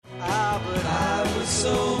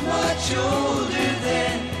so much older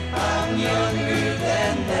then, I'm younger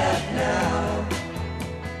than that now.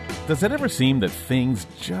 Does it ever seem that things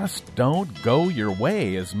just don't go your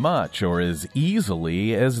way as much or as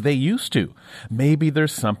easily as they used to? Maybe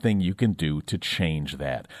there's something you can do to change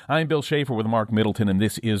that. I'm Bill Schaefer with Mark Middleton, and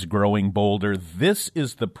this is Growing Bolder. This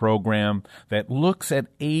is the program that looks at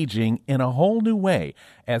aging in a whole new way,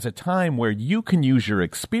 as a time where you can use your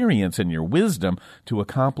experience and your wisdom to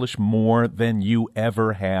accomplish more than you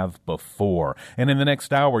ever have before. And in the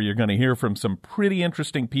next hour, you're going to hear from some pretty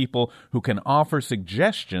interesting people who can offer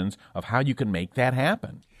suggestions of how you can make that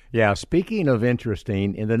happen. Yeah, speaking of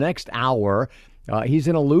interesting, in the next hour, he's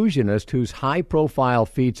an illusionist whose high-profile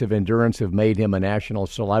feats of endurance have made him a national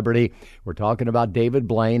celebrity. We're talking about David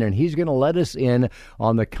Blaine, and he's going to let us in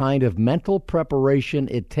on the kind of mental preparation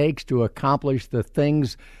it takes to accomplish the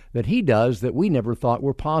things that he does that we never thought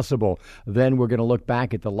were possible. Then we're going to look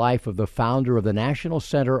back at the life of the founder of the National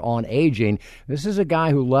Center on Aging. This is a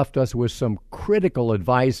guy who left us with some critical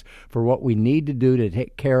advice for what we need to do to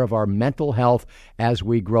take care of our mental health as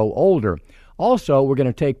we grow older. Also, we're going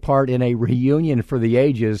to take part in a reunion for the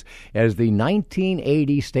ages as the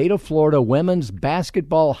 1980 State of Florida women's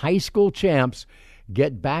basketball high school champs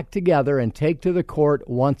get back together and take to the court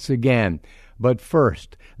once again. But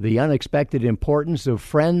first, the unexpected importance of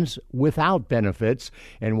friends without benefits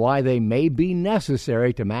and why they may be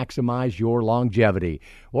necessary to maximize your longevity.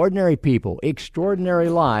 Ordinary people, extraordinary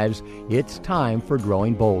lives. It's time for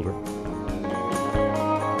Growing Bolder.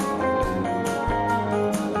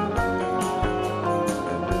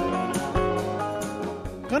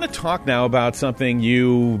 I'm going to talk now about something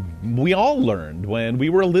we all learned when we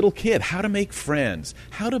were a little kid: how to make friends,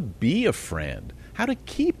 how to be a friend, how to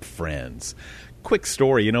keep friends. Quick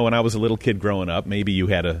story, when I was a little kid growing up, maybe you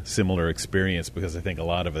had a similar experience because I think a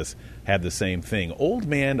lot of us had the same thing. Old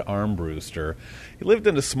man Armbruster, he lived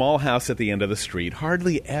in a small house at the end of the street,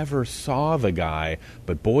 hardly ever saw the guy,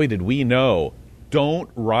 but boy did we know. Don't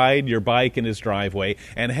ride your bike in his driveway,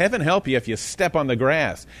 and heaven help you if you step on the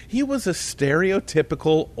grass. He was a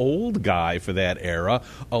stereotypical old guy for that era,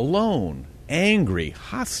 alone, angry,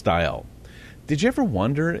 hostile. Did you ever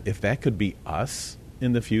wonder if that could be us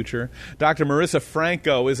in the future? Dr. Marissa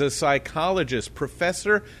Franco is a psychologist,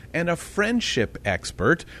 professor, and a friendship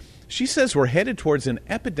expert. She says we're headed towards an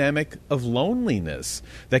epidemic of loneliness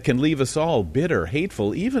that can leave us all bitter,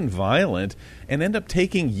 hateful, even violent, and end up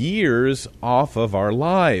taking years off of our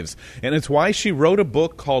lives. And it's why she wrote a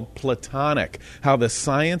book called Platonic: How the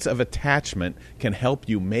Science of Attachment Can Help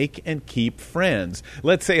You Make and Keep Friends.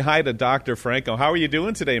 Let's say hi to Dr. Franco. How are you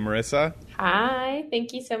doing today, Marissa? Hi,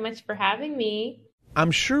 thank you so much for having me.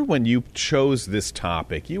 I'm sure when you chose this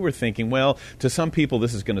topic, you were thinking, well, to some people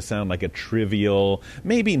this is going to sound like a trivial,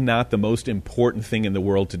 maybe not the most important thing in the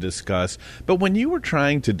world to discuss. But when you were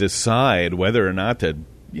trying to decide whether or not to,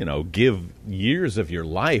 give years of your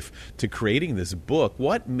life to creating this book,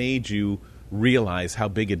 what made you realize how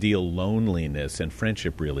big a deal loneliness and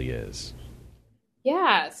friendship really is?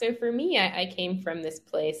 Yeah, so for me, I came from this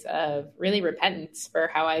place of really repentance for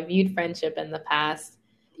how I viewed friendship in the past.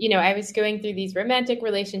 I was going through these romantic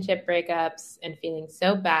relationship breakups and feeling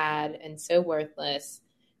so bad and so worthless.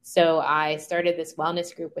 So I started this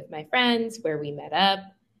wellness group with my friends where we met up,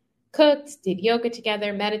 cooked, did yoga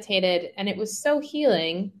together, meditated, and it was so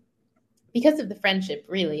healing because of the friendship,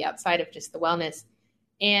 really, outside of just the wellness.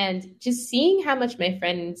 And just seeing how much my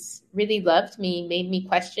friends really loved me made me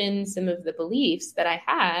question some of the beliefs that I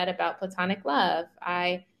had about platonic love.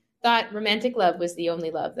 I thought romantic love was the only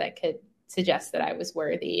love that could suggest that I was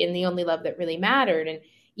worthy and the only love that really mattered. And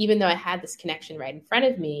even though I had this connection right in front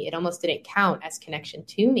of me, it almost didn't count as connection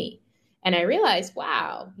to me. And I realized,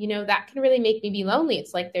 wow, that can really make me be lonely.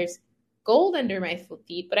 It's like there's gold under my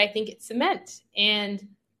feet, but I think it's cement. And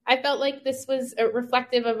I felt like this was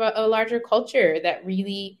reflective of a larger culture that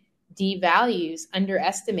really devalues,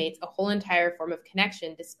 underestimates a whole entire form of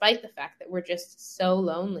connection, despite the fact that we're just so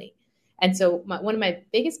lonely. And so one of my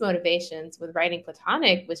biggest motivations with writing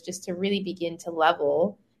Platonic was just to really begin to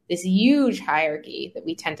level this huge hierarchy that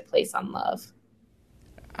we tend to place on love.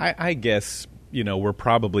 I guess, we're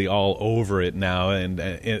probably all over it now, and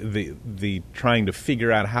the trying to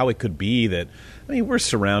figure out how it could be that, we're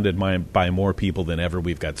surrounded by more people than ever.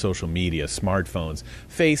 We've got social media, smartphones,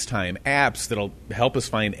 FaceTime, apps that'll help us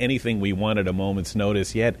find anything we want at a moment's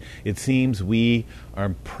notice, yet it seems we are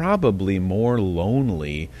probably more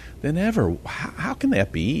lonely than ever. How can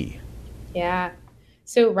that be? Yeah.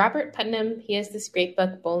 So Robert Putnam, he has this great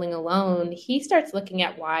book, Bowling Alone. He starts looking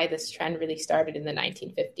at why this trend really started in the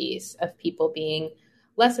 1950s of people being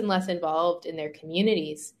less and less involved in their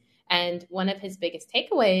communities. And one of his biggest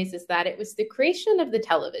takeaways is that it was the creation of the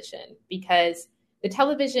television, because the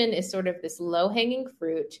television is sort of this low-hanging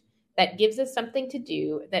fruit that gives us something to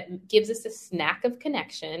do, that gives us a snack of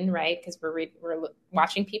connection, right? Because we're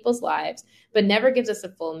watching people's lives, but never gives us a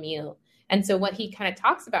full meal. And so what he kind of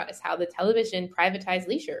talks about is how the television privatized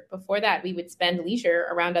leisure. Before that, we would spend leisure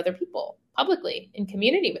around other people, publicly, in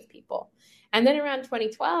community with people. And then around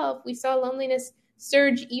 2012, we saw loneliness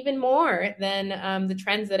surge even more than the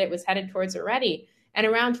trends that it was headed towards already. And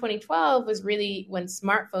around 2012 was really when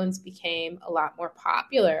smartphones became a lot more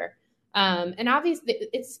popular. And obviously,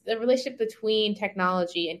 it's the relationship between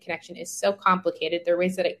technology and connection is so complicated. There are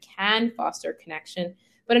ways that it can foster connection,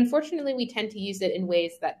 but unfortunately, we tend to use it in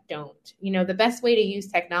ways that don't. You know, the best way to use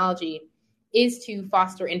technology is to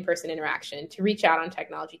foster in-person interaction, to reach out on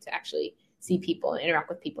technology, to actually see people and interact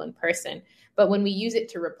with people in person. But when we use it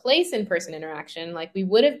to replace in-person interaction, like we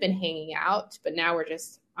would have been hanging out, but now we're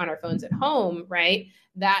just on our phones at home, right?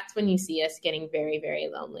 That's when you see us getting very, very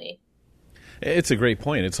lonely. It's a great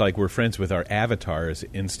point. It's like we're friends with our avatars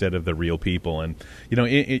instead of the real people. And, you know,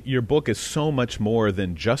 your book is so much more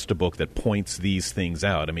than just a book that points these things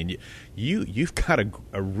out. I mean, you've got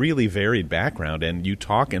a really varied background, and you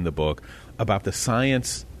talk in the book about the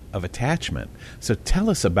science of attachment. So tell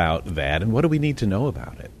us about that, and what do we need to know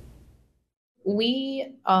about it?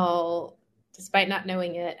 We all, despite not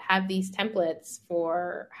knowing it, have these templates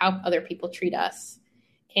for how other people treat us,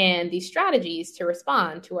 and these strategies to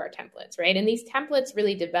respond to our templates, right? And these templates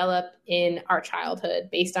really develop in our childhood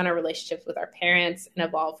based on our relationships with our parents and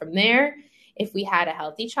evolve from there. If we had a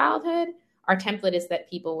healthy childhood, our template is that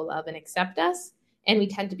people will love and accept us, and we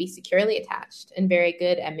tend to be securely attached and very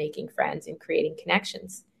good at making friends and creating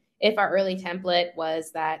connections. If our early template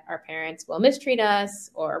was that our parents will mistreat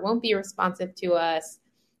us or won't be responsive to us,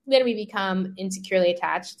 then we become insecurely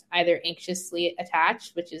attached, either anxiously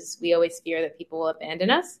attached, which is we always fear that people will abandon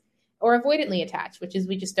us, or avoidantly attached, which is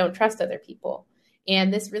we just don't trust other people.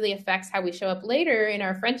 And this really affects how we show up later in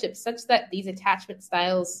our friendships, such that these attachment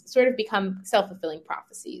styles sort of become self-fulfilling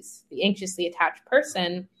prophecies. The anxiously attached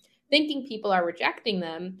person, thinking people are rejecting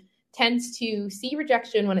them, tends to see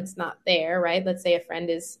rejection when it's not there, right? Let's say a friend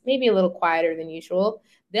is maybe a little quieter than usual.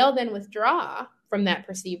 They'll then withdraw from that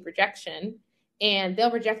perceived rejection, and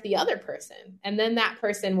they'll reject the other person. And then that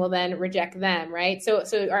person will then reject them, right? So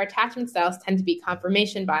our attachment styles tend to be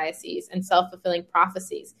confirmation biases and self-fulfilling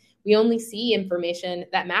prophecies. We only see information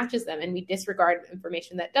that matches them, and we disregard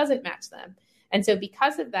information that doesn't match them. And so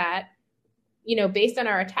because of that, you know, based on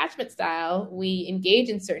our attachment style, we engage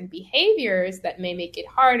in certain behaviors that may make it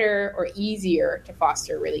harder or easier to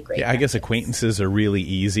foster really great I guess acquaintances are really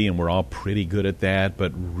easy, and we're all pretty good at that,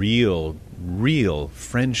 but real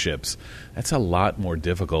friendships, that's a lot more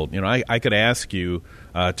difficult. You know, I could ask you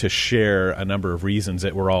to share a number of reasons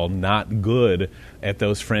that we're all not good at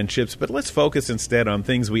those friendships, but let's focus instead on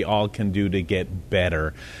things we all can do to get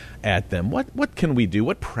better at them. What can we do?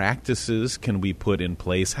 What practices can we put in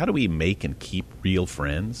place? How do we make and keep real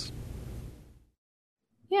friends?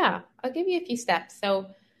 Yeah, I'll give you a few steps. So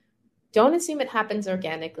don't assume it happens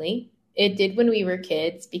organically. It did when we were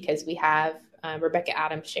kids, because we have, Rebecca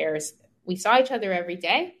Adams shares, we saw each other every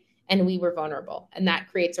day and we were vulnerable, and that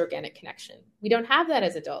creates organic connection. We don't have that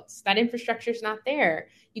as adults. That infrastructure is not there.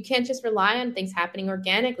 You can't just rely on things happening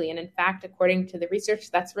organically. And in fact, according to the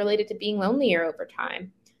research, that's related to being lonelier over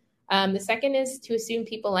time. The second is to assume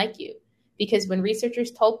people like you, because when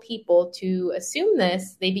researchers told people to assume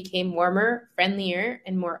this, they became warmer, friendlier,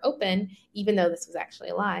 and more open, even though this was actually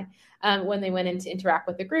a lie, when they went in to interact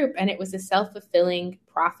with the group. And it was a self-fulfilling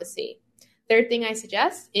prophecy. Third thing I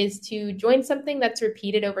suggest is to join something that's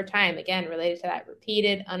repeated over time, again, related to that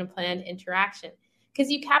repeated, unplanned interaction,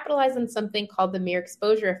 because you capitalize on something called the mere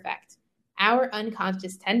exposure effect, our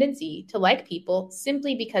unconscious tendency to like people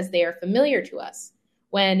simply because they are familiar to us.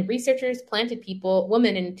 When researchers planted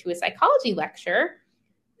women into a psychology lecture,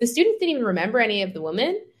 the students didn't even remember any of the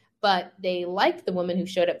women, but they liked the woman who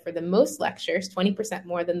showed up for the most lectures, 20%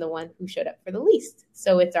 more than the one who showed up for the least.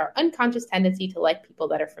 So it's our unconscious tendency to like people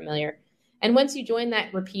that are familiar. And once you join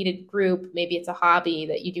that repeated group, maybe it's a hobby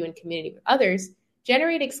that you do in community with others,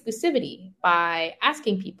 generate exclusivity by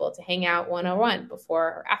asking people to hang out one-on-one before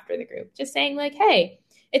or after the group. Just saying like, hey,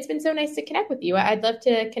 it's been so nice to connect with you. I'd love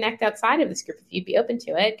to connect outside of this group if you'd be open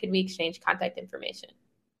to it. Could we exchange contact information?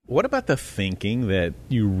 What about the thinking that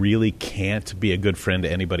you really can't be a good friend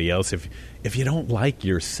to anybody else if you don't like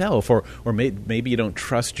yourself, or maybe you don't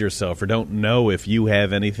trust yourself, or don't know if you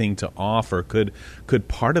have anything to offer? Could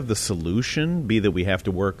part of the solution be that we have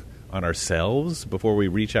to work on ourselves before we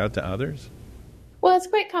reach out to others? Well, it's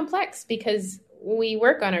quite complex, because we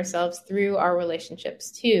work on ourselves through our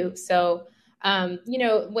relationships too. So,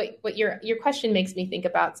 what your question makes me think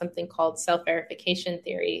about something called self-verification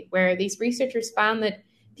theory, where these researchers found that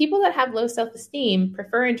people that have low self-esteem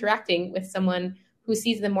prefer interacting with someone who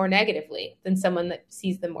sees them more negatively than someone that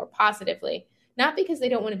sees them more positively. Not because they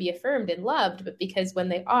don't want to be affirmed and loved, but because when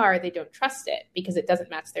they are, they don't trust it because it doesn't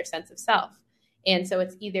match their sense of self. And so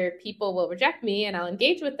it's either people will reject me and I'll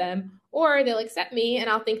engage with them, or they'll accept me and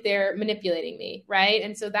I'll think they're manipulating me, right?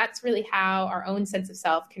 And so that's really how our own sense of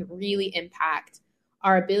self can really impact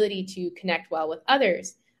our ability to connect well with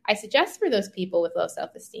others. I suggest for those people with low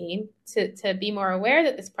self-esteem to be more aware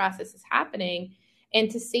that this process is happening and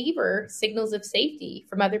to savor signals of safety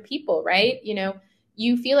from other people, right?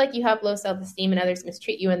 You feel like you have low self-esteem and others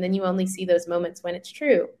mistreat you, and then you only see those moments when it's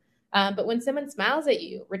true. But when someone smiles at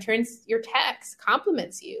you, returns your text,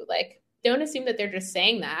 compliments you, like, don't assume that they're just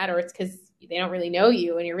saying that, or it's because they don't really know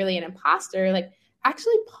you and you're really an imposter. Like,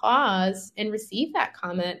 actually pause and receive that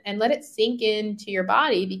comment and let it sink into your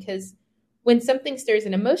body, because when something stirs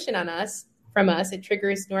an emotion from us, it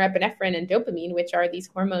triggers norepinephrine and dopamine, which are these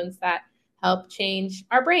hormones that help change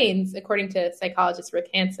our brains, according to psychologist Rick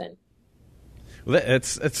Hansen. Well,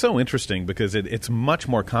 it's so interesting because it's much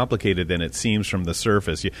more complicated than it seems from the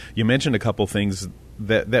surface. You mentioned a couple things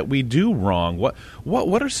that we do wrong.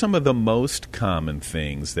 What are some of the most common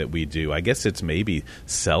things that we do? I guess it's maybe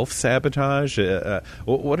self-sabotage.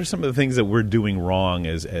 What are some of the things that we're doing wrong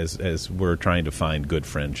as we're trying to find good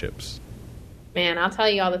friendships? Man, I'll tell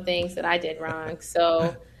you all the things that I did wrong.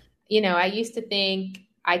 So, I used to think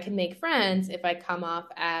I can make friends if I come off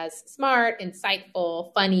as smart,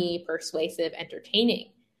 insightful, funny, persuasive,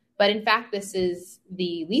 entertaining. But in fact, this is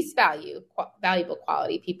the least valuable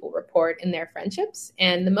quality people report in their friendships.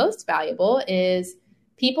 And the most valuable is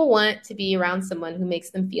people want to be around someone who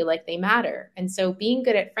makes them feel like they matter. And so being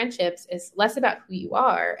good at friendships is less about who you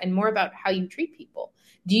are and more about how you treat people.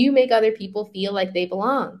 Do you make other people feel like they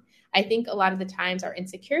belong? I think a lot of the times our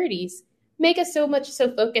insecurities make us so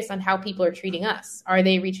focused on how people are treating us. Are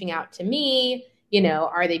they reaching out to me?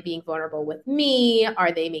 Are they being vulnerable with me?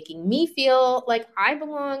 Are they making me feel like I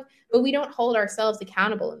belong? But we don't hold ourselves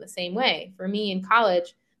accountable in the same way. For me in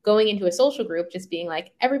college, going into a social group, just being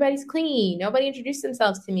like, everybody's clingy. Nobody introduced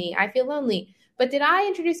themselves to me. I feel lonely. But did I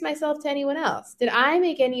introduce myself to anyone else? Did I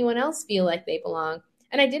make anyone else feel like they belong?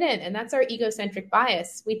 And I didn't. And that's our egocentric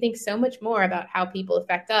bias. We think so much more about how people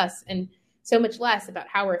affect us and so much less about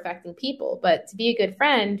how we're affecting people. But to be a good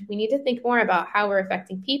friend, we need to think more about how we're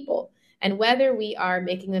affecting people and whether we are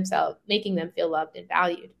making them feel loved and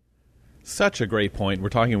valued. Such a great point. We're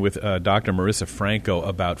talking with Dr. Marissa Franco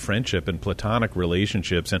about friendship and platonic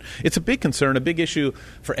relationships. And it's a big concern, a big issue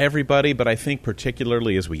for everybody, but I think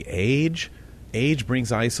particularly as we age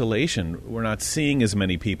brings isolation. We're not seeing as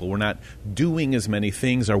many people. We're not doing as many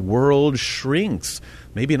things. Our world shrinks.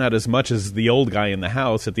 Maybe not as much as the old guy in the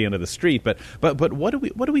house at the end of the street, but what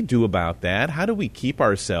do we do about that? How do we keep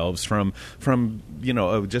ourselves from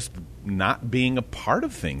just not being a part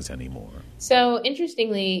of things anymore? So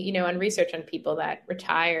interestingly, on research on people that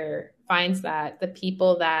retire finds that the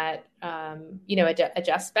people that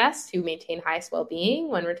adjust best, who maintain highest well-being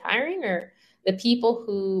when retiring, are the people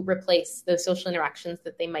who replace those social interactions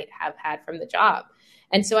that they might have had from the job.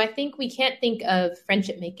 And so I think we can't think of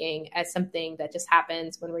friendship making as something that just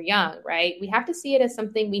happens when we're young, right? We have to see it as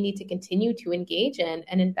something we need to continue to engage in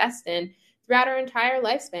and invest in throughout our entire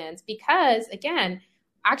lifespans, because again,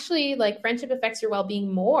 actually, like, friendship affects your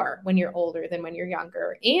well-being more when you're older than when you're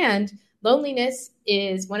younger. And loneliness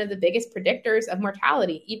is one of the biggest predictors of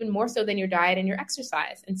mortality, even more so than your diet and your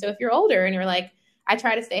exercise. And so if you're older and you're like, I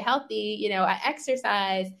try to stay healthy, I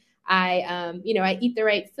exercise, I eat the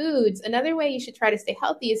right foods. Another way you should try to stay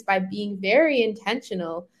healthy is by being very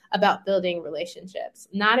intentional about building relationships,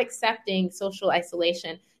 not accepting social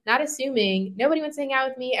isolation, not assuming nobody wants to hang out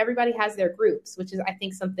with me. Everybody has their groups, which is, I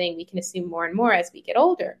think, something we can assume more and more as we get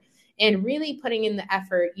older, and really putting in the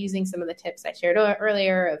effort using some of the tips I shared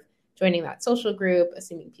earlier of joining that social group,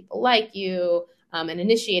 assuming people like you, and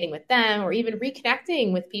initiating with them, or even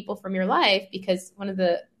reconnecting with people from your life, because one of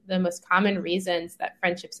the most common reasons that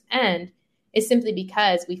friendships end is simply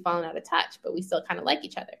because we've fallen out of touch, but we still kind of like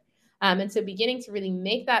each other. And so beginning to really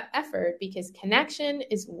make that effort, because connection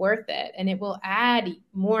is worth it, and it will add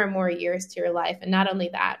more and more years to your life. And not only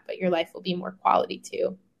that, but your life will be more quality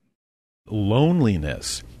too.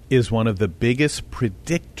 Loneliness is one of the biggest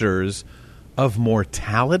predictors of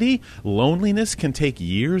mortality. Loneliness can take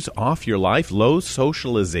years off your life. Low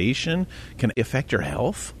socialization can affect your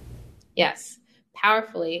health. Yes,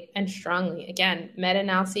 powerfully and strongly. Again,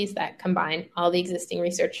 meta-analyses that combine all the existing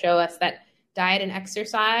research show us that diet and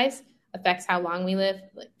exercise affects how long we live,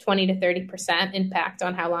 like 20 to 30% impact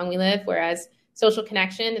on how long we live, whereas social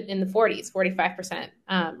connection in the 40s, 45%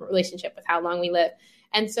 relationship with how long we live.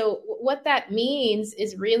 And so what that means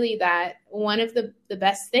is really that one of the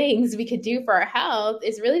best things we could do for our health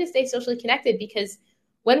is really to stay socially connected, because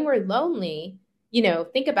when we're lonely,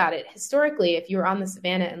 think about it. Historically, if you were on the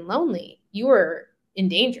savannah and lonely, you were in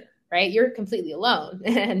danger, right? You're completely alone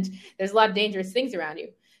and there's a lot of dangerous things around you.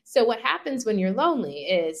 So what happens when you're lonely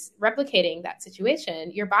is, replicating that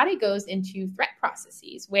situation, your body goes into threat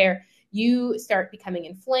processes where you start becoming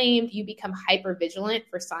inflamed. You become hypervigilant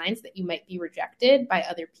for signs that you might be rejected by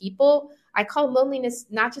other people. I call loneliness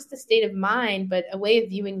not just a state of mind, but a way of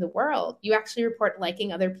viewing the world. You actually report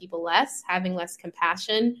liking other people less, having less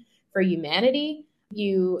compassion for humanity.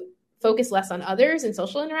 You focus less on others and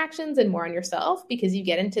social interactions and more on yourself, because you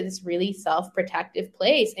get into this really self-protective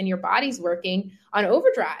place and your body's working on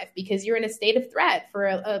overdrive because you're in a state of threat for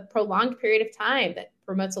a prolonged period of time that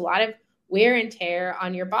promotes a lot of wear and tear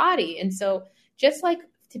on your body. And so just like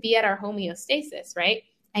to be at our homeostasis, right?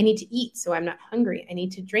 I need to eat so I'm not hungry. I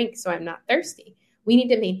need to drink so I'm not thirsty. We need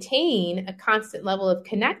to maintain a constant level of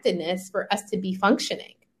connectedness for us to be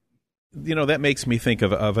functioning. That makes me think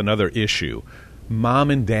of another issue. Mom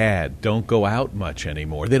and dad don't go out much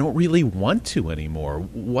anymore. They don't really want to anymore.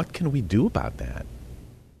 What can we do about that?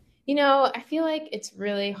 I feel like it's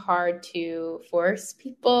really hard to force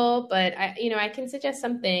people, but I can suggest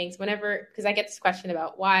some things because I get this question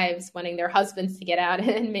about wives wanting their husbands to get out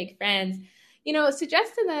and make friends.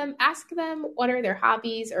 Suggest to them, ask them what are their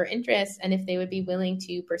hobbies or interests, and if they would be willing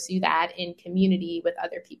to pursue that in community with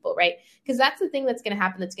other people, right? Because that's the thing that's going to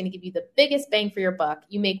happen that's going to give you the biggest bang for your buck.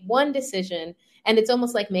 You make one decision, and it's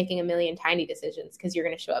almost like making a million tiny decisions, because you're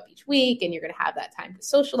going to show up each week and you're going to have that time to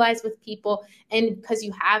socialize with people. And because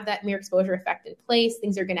you have that mere exposure effect in place,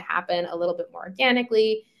 things are going to happen a little bit more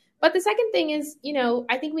organically. But the second thing is,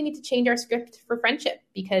 I think we need to change our script for friendship,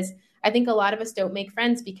 because I think a lot of us don't make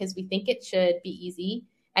friends because we think it should be easy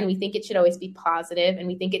and we think it should always be positive and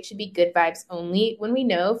we think it should be good vibes only, when we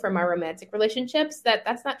know from our romantic relationships that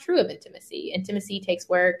that's not true of intimacy. Intimacy takes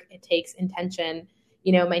work. It takes intention.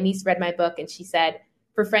 My niece read my book and she said,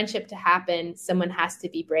 for friendship to happen, someone has to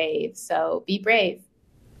be brave. So be brave.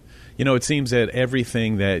 It seems that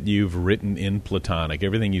everything that you've written in Platonic,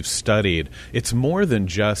 everything you've studied, it's more than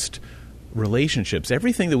just relationships.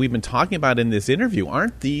 Everything that we've been talking about in this interview,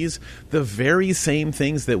 aren't these the very same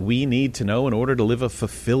things that we need to know in order to live a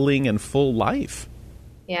fulfilling and full life?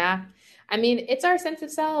 Yeah. It's our sense of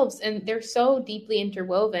selves, and they're so deeply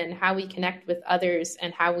interwoven, how we connect with others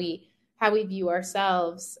and how we view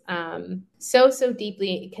ourselves, so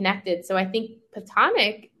deeply connected. So I think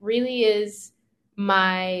Platonic really is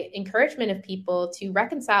my encouragement of people to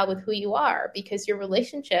reconcile with who you are, because your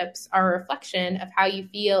relationships are a reflection of how you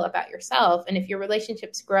feel about yourself. And if your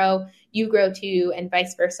relationships grow, you grow too, and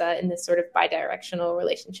vice versa in this sort of bidirectional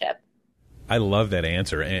relationship. I love that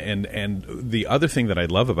answer. And the other thing that I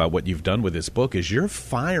love about what you've done with this book is you're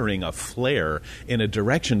firing a flare in a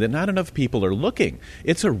direction that not enough people are looking.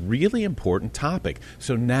 It's a really important topic.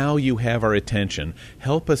 So now you have our attention.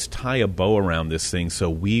 Help us tie a bow around this thing so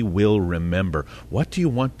we will remember. What do you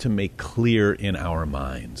want to make clear in our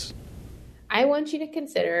minds? I want you to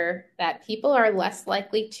consider that people are less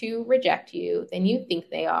likely to reject you than you think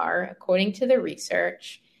they are, according to the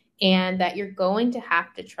research, and that you're going to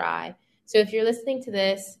have to try. So if you're listening to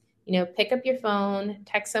this, pick up your phone,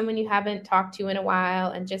 text someone you haven't talked to in a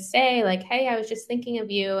while, and just say like, hey, I was just thinking of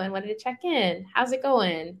you and wanted to check in. How's it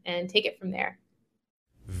going? And take it from there.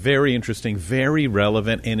 Very interesting, very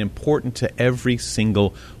relevant, and important to every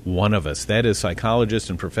single one of us. That is psychologist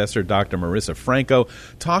and professor Dr. Marissa Franco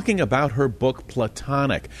talking about her book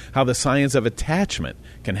Platonic, how the science of attachment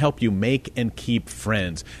can help you make and keep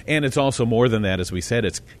friends. And it's also more than that, as we said.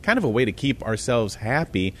 It's kind of a way to keep ourselves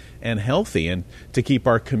happy and healthy, and to keep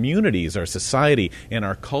our communities, our society, and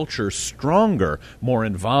our culture stronger, more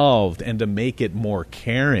involved, and to make it more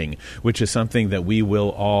caring, which is something that we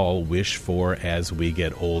will all wish for as we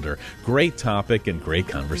get older. Great topic and great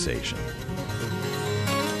conversation.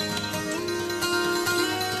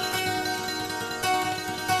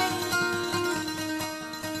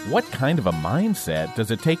 What kind of a mindset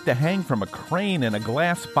does it take to hang from a crane in a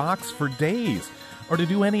glass box for days, or to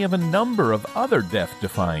do any of a number of other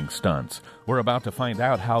death-defying stunts? We're about to find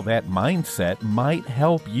out how that mindset might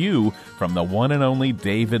help you from the one and only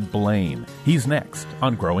David Blaine. He's next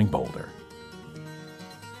on Growing Bolder.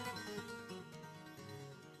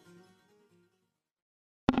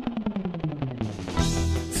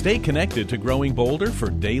 Stay connected to Growing Bolder for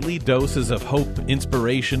daily doses of hope,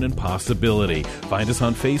 inspiration, and possibility. Find us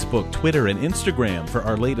on Facebook, Twitter, and Instagram for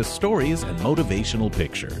our latest stories and motivational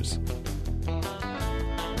pictures.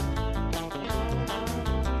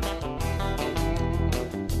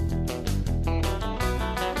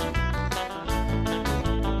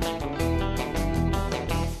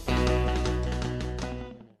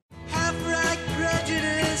 Half-right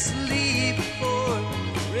prejudice, leap forward,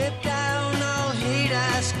 rip down all hate,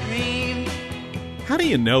 I scream. How do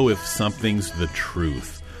you know if something's the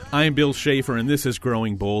truth? I'm Bill Schaefer, and this is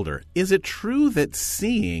Growing Bolder. Is it true that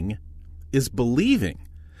seeing is believing?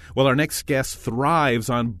 Well, our next guest thrives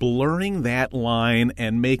on blurring that line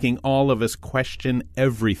and making all of us question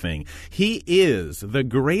everything. He is the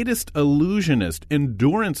greatest illusionist,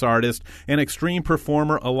 endurance artist, and extreme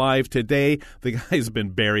performer alive today. The guy's been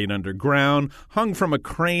buried underground, hung from a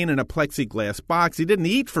crane in a plexiglass box. He didn't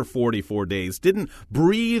eat for 44 days, didn't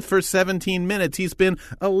breathe for 17 minutes. He's been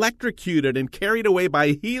electrocuted and carried away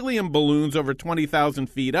by helium balloons over 20,000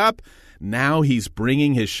 feet up. Now he's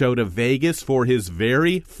bringing his show to Vegas for his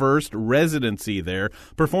very first residency there,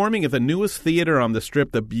 performing at the newest theater on the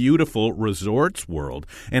Strip, the beautiful Resorts World.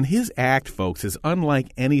 And his act, folks, is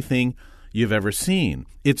unlike anything you've ever seen.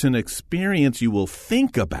 It's an experience you will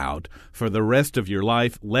think about for the rest of your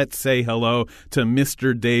life. Let's say hello to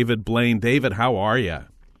Mr. David Blaine. David, how are you?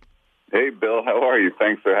 Hey, Bill, how are you?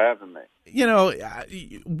 Thanks for having me. You know,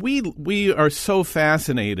 we are so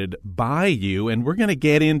fascinated by you, and we're going to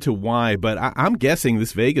get into why, but I'm guessing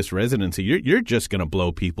this Vegas residency, you're just going to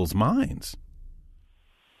blow people's minds.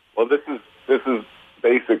 Well, this is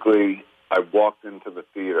basically, I walked into the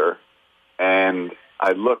theater, and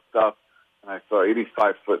I looked up, and I saw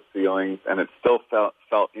 85-foot ceilings, and it still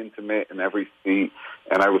felt intimate in every seat,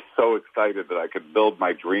 and I was so excited that I could build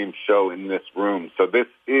my dream show in this room. So this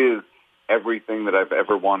is everything that I've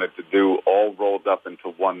ever wanted to do, all rolled up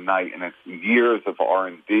into one night, and it's years of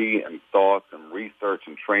R&D and thoughts and research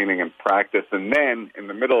and training and practice, and then in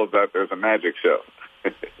the middle of that, there's a magic show.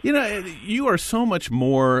 You know, you are so much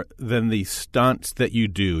more than the stunts that you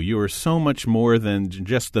do. You are so much more than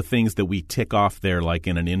just the things that we tick off there like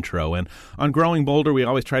in an intro. And on Growing Bolder, we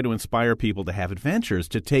always try to inspire people to have adventures,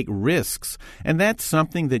 to take risks, and that's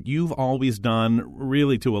something that you've always done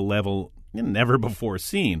really to a level never before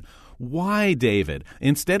seen. Why, David?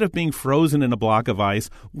 Instead of being frozen in a block of ice,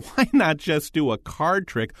 why not just do a card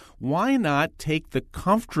trick? Why not take the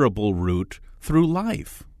comfortable route through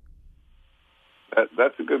life?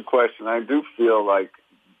 That's a good question. I do feel like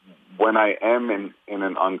when I am in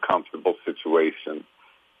an uncomfortable situation,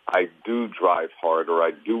 I do drive harder,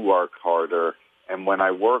 I do work harder, and when I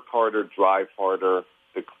work harder, drive harder,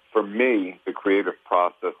 for me, the creative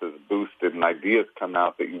process is boosted and ideas come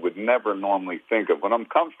out that you would never normally think of. When I'm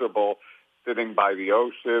comfortable sitting by the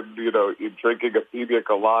ocean, drinking a pina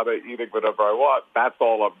colada, eating whatever I want, that's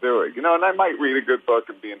all I'm doing. And I might read a good book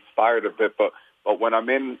and be inspired a bit, but when I'm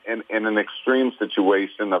in an extreme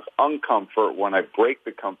situation of uncomfort, when I break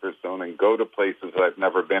the comfort zone and go to places that I've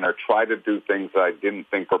never been or try to do things that I didn't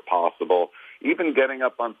think were possible, even getting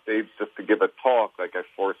up on stage just to give a talk like I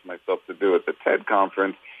forced myself to do at the TED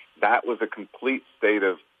conference, that was a complete state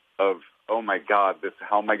of oh my God,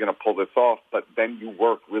 how am I going to pull this off? But then you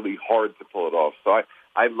work really hard to pull it off. So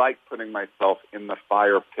I like putting myself in the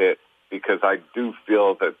fire pit because I do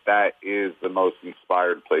feel that is the most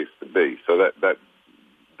inspired place to be. So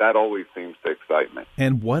that always seems to excite me.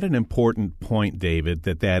 And what an important point, David,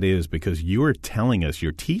 that is, because you're telling us,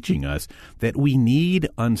 you're teaching us that we need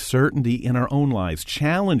uncertainty in our own lives,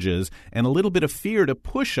 challenges, and a little bit of fear to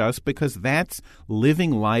push us, because that's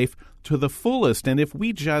living life to the fullest. And if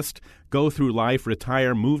we just go through life,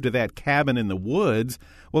 retire, move to that cabin in the woods,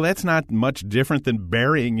 well, that's not much different than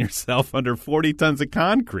burying yourself under 40 tons of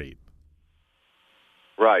concrete.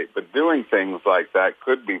 Right, but doing things like that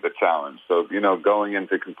could be the challenge. So, going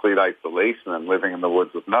into complete isolation and living in the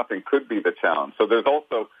woods with nothing could be the challenge. So there's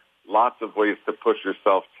also lots of ways to push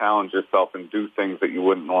yourself, challenge yourself, and do things that you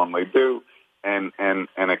wouldn't normally do, and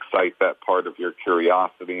excite that part of your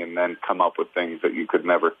curiosity, and then come up with things that you could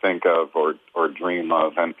never think of or dream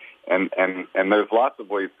of. And there's lots of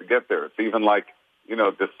ways to get there. It's even like,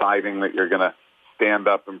 deciding that you're going to stand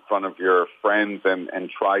up in front of your friends and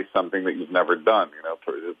try something that you've never done,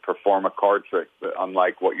 perform a card trick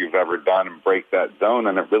unlike what you've ever done and break that zone.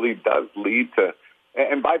 And it really does lead to,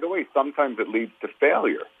 and by the way, sometimes it leads to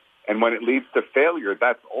failure. And when it leads to failure,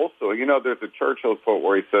 that's also, there's a Churchill quote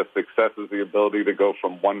where he says success is the ability to go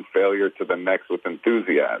from one failure to the next with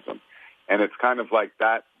enthusiasm. And it's kind of like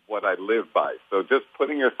that, what I live by. So just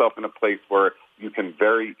putting yourself in a place where you can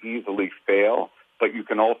very easily fail, but you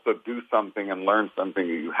can also do something and learn something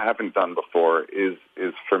that you haven't done before is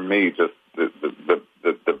for me just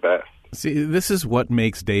the best. See, this is what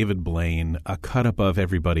makes David Blaine a cut above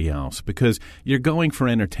everybody else, because you're going for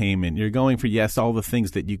entertainment. You're going for, yes, all the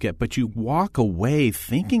things that you get, but you walk away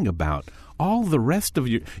thinking about all the rest of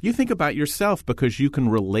you think about yourself because you can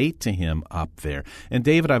relate to him up there. And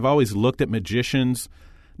David, I've always looked at magicians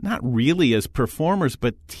not really as performers,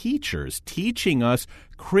 but teachers, teaching us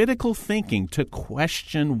critical thinking to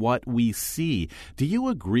question what we see. Do you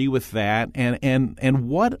agree with that? And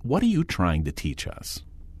what are you trying to teach us?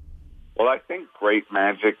 Well, I think great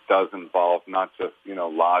magic does involve not just,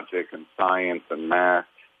 logic and science and math.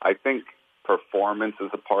 I think performance is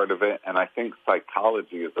a part of it, and I think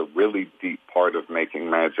psychology is a really deep part of making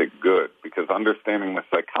magic good, because understanding the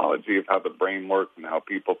psychology of how the brain works and how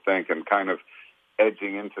people think and kind of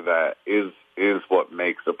edging into that is what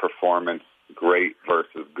makes a performance great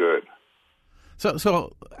versus good.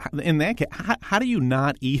 So in that case, how do you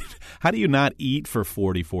not eat? How do you not eat for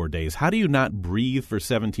 44 days? How do you not breathe for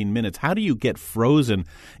 17 minutes? How do you get frozen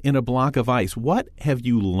in a block of ice? What have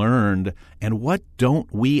you learned, and what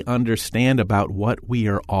don't we understand about what we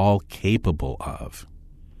are all capable of?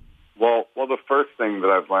 Well, the first thing that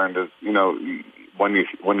I've learned is, when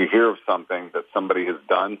you hear of something that somebody has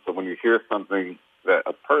done, so when you hear something that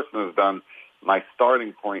a person has done, my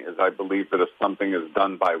starting point is I believe that if something is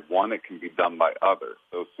done by one, it can be done by others.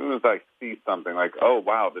 So as soon as I see something like, oh,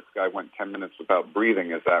 wow, this guy went 10 minutes without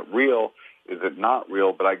breathing, is that real? Is it not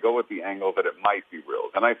real? But I go with the angle that it might be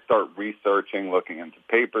real. Then I start researching, looking into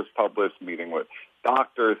papers published, meeting with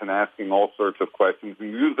doctors and asking all sorts of questions.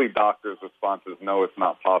 And usually doctors' response is, no, it's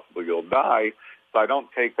not possible, you'll die. So I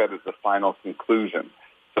don't take that as the final conclusion.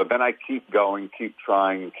 So then I keep going, keep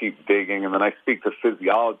trying, keep digging, and then I speak to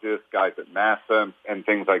physiologists, guys at NASA, and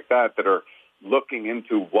things like that are looking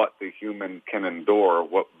into what the human can endure,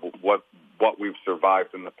 what we've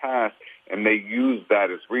survived in the past, and they use that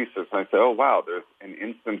as research. And I say, oh, wow, there's an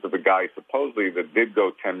instance of a guy supposedly that did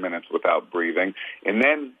go 10 minutes without breathing. And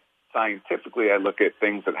then scientifically I look at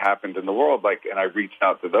things that happened in the world, and I reach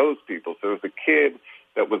out to those people. So there's a kid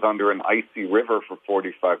that was under an icy river for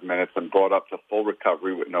 45 minutes and brought up to full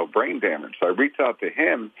recovery with no brain damage. So I reach out to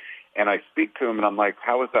him and I speak to him and I'm like,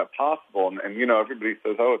 how is that possible? And everybody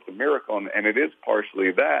says, oh, it's a miracle. And it is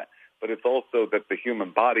partially that, but it's also that the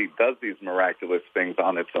human body does these miraculous things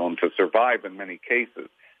on its own to survive in many cases.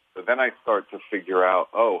 So then I start to figure out,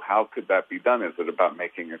 oh, how could that be done? Is it about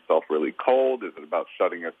making yourself really cold? Is it about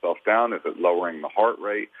shutting yourself down? Is it lowering the heart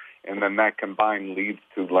rate? And then that combined leads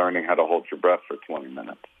to learning how to hold your breath for 20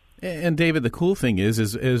 minutes. And David, the cool thing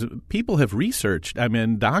is people have researched. I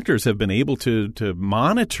mean, doctors have been able to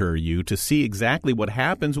monitor you to see exactly what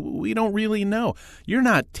happens. We don't really know. You're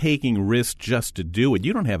not taking risks just to do it.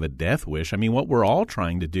 You don't have a death wish. I mean, what we're all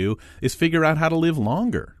trying to do is figure out how to live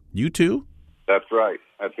longer. You too? That's right.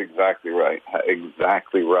 That's exactly right.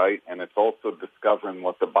 Exactly right. And it's also discovering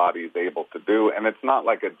what the body is able to do. And it's not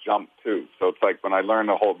like a jump, too. So it's like when I learn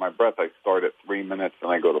to hold my breath, I start at 3 minutes,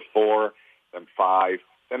 and I go to 4, then 5,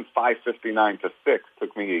 then 5:59 to 6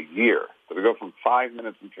 took me a year. So to go from 5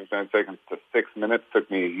 minutes and 59 seconds to 6 minutes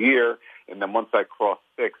took me a year. And then once I crossed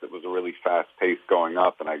 6, it was a really fast pace going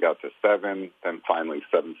up, and I got to 7, then finally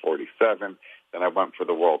 7:47. Then I went for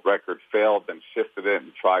the world record, failed, then shifted it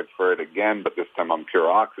and tried for it again, but this time on pure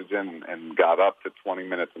oxygen and got up to 20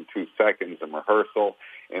 minutes and 2 seconds in rehearsal,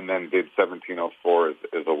 and then did 17:04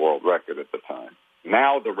 as a world record at the time.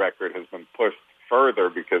 Now the record has been pushed further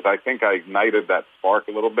because I think I ignited that spark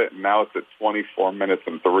a little bit, and now it's at 24 minutes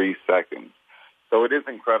and 3 seconds. So it is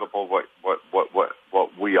incredible what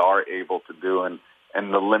we are able to do, and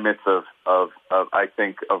the limits of I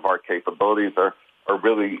think of our capabilities are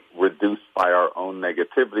really reduced by our own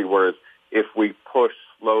negativity, whereas if we push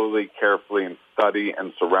slowly, carefully, and study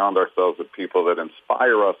and surround ourselves with people that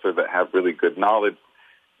inspire us or that have really good knowledge,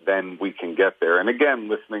 then we can get there. And again,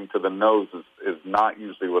 listening to the no's is not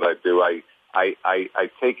usually what I do. I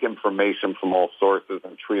take information from all sources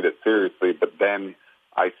and treat it seriously, but then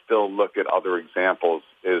I still look at other examples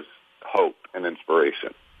as hope and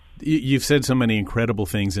inspiration. You've said so many incredible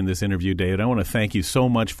things in this interview, David. I want to thank you so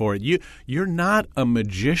much for it. You're not a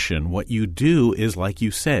magician. What you do is, like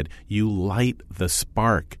you said, you light the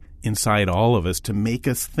spark inside all of us to make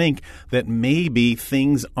us think that maybe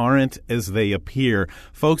things aren't as they appear.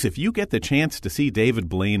 Folks, if you get the chance to see David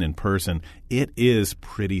Blaine in person, it is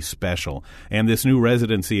pretty special. And this new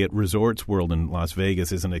residency at Resorts World in Las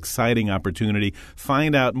Vegas is an exciting opportunity.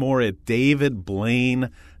 Find out more at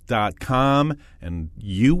davidblaine.com, and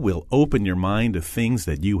you will open your mind to things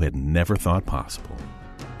that you had never thought possible.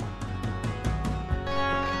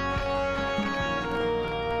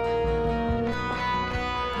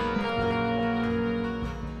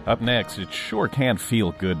 Up next, it sure can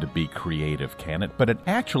feel good to be creative, can it? But it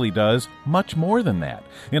actually does much more than that.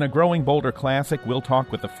 In a Growing Bolder Classic, we'll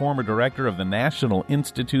talk with the former director of the National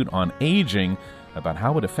Institute on Aging about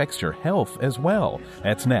how it affects your health as well.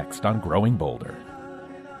 That's next on Growing Bolder.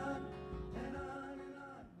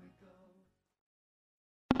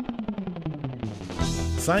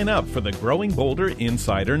 Sign up for the Growing Bolder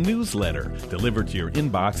Insider newsletter, delivered to your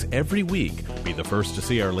inbox every week. Be the first to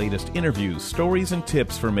see our latest interviews, stories, and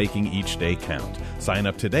tips for making each day count. Sign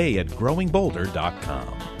up today at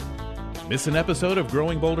growingbolder.com. Miss an episode of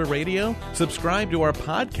Growing Bolder Radio? Subscribe to our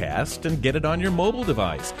podcast and get it on your mobile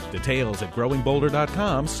device. Details at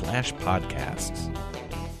growingbolder.com/podcasts.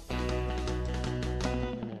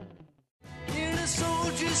 In a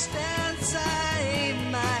soldier stance, I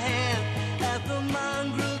aim my hand at the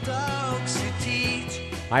mongrel dogs who teach.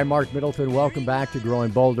 Hi, Mark Middleton. Welcome back to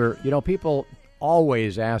Growing Bolder. You know, people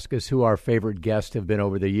always ask us who our favorite guests have been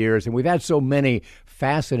over the years, and we've had so many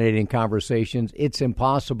fascinating conversations, it's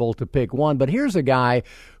impossible to pick one. But here's a guy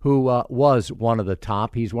who was one of the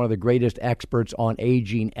top. He's one of the greatest experts on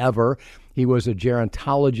aging ever. He was a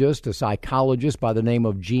gerontologist, a psychologist by the name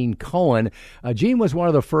of Gene Cohen. Gene was one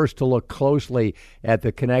of the first to look closely at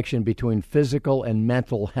the connection between physical and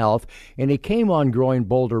mental health, and he came on Growing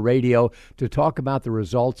Bolder Radio to talk about the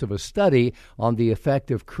results of a study on the effect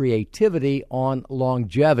of creativity on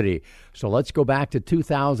longevity. So let's go back to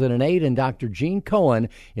 2008 and Dr. Gene Cohen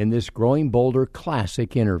in this Growing Bolder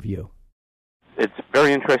Classic interview. It's a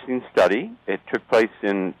very interesting study. It took place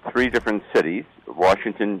in 3 different cities,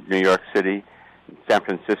 Washington, New York City, and San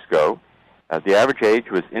Francisco. The average age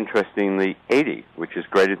was, interestingly, 80, which is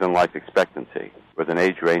greater than life expectancy, with an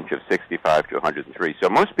age range of 65 to 103. So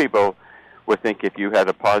most people would think if you had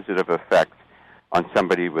a positive effect on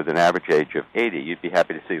somebody with an average age of 80, you'd be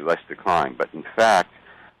happy to see less decline. But in fact,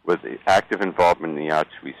 with the active involvement in the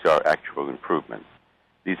arts, we saw actual improvement.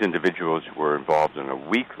 These individuals were involved on a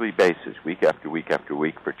weekly basis, week after week after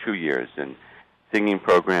week, for 2 years in singing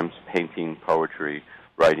programs, painting, poetry,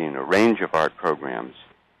 writing, a range of art programs.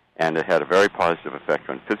 And it had a very positive effect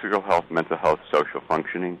on physical health, mental health, social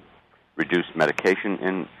functioning, reduced medication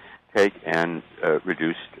intake, and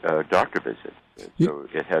reduced doctor visits. So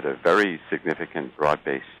it had a very significant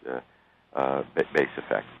broad-based base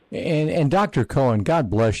effect. And Dr. Cohen, God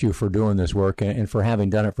bless you for doing this work and for having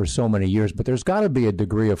done it for so many years, but there's got to be a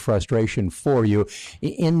degree of frustration for you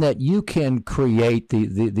in that you can create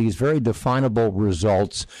these very definable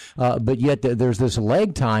results, but yet there's this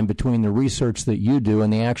lag time between the research that you do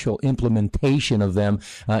and the actual implementation of them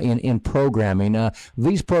in programming.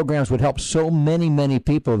 These programs would help so many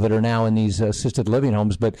people that are now in these assisted living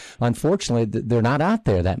homes, but unfortunately they're not out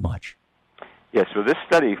there that much. Yes, well, this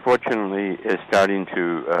study, fortunately, is starting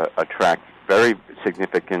to attract very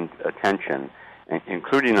significant attention,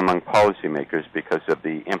 including among policymakers, because of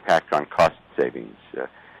the impact on cost savings.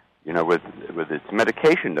 With its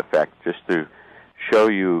medication effect, just to show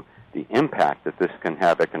you the impact that this can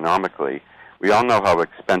have economically, we all know how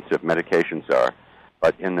expensive medications are,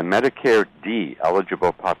 but in the Medicare D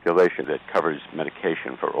eligible population that covers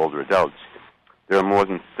medication for older adults, there are more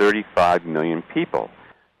than 35 million people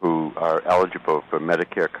who are eligible for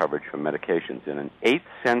Medicare coverage for medications, and an 8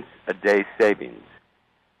 cents a day savings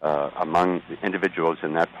among the individuals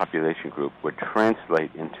in that population group would translate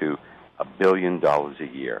into $1 billion a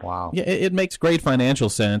year. Wow. Yeah, it makes great financial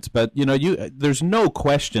sense, but there's no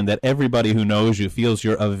question that everybody who knows you feels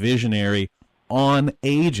you're a visionary on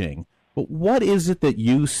aging. But what is it that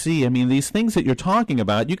you see? I mean, these things that you're talking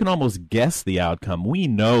about, you can almost guess the outcome. We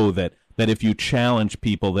know that if you challenge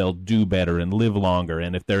people, they'll do better and live longer.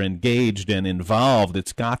 And if they're engaged and involved,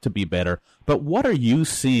 it's got to be better. But what are you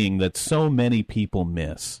seeing that so many people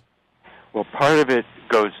miss? Well, part of it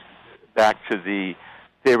goes back to the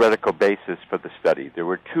theoretical basis for the study. There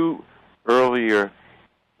were 2 earlier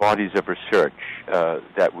bodies of research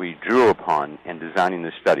that we drew upon in designing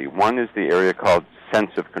the study. One is the area called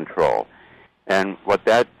sense of control. And what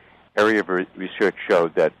that area of research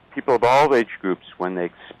showed that people of all age groups, when they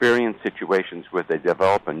experience situations where they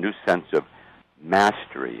develop a new sense of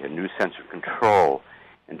mastery, a new sense of control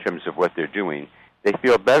in terms of what they're doing, they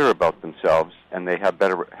feel better about themselves and they have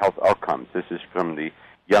better health outcomes. This is from the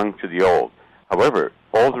young to the old. However,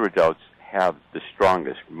 older adults have the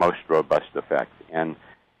strongest, most robust effect. And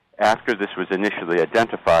after this was initially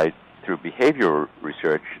identified through behavioral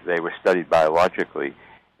research, they were studied biologically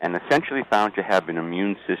and essentially found to have an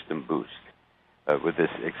immune system boost with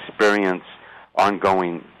this experience,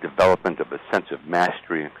 ongoing development of a sense of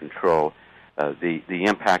mastery and control, the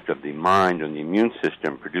impact of the mind on the immune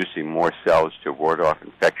system producing more cells to ward off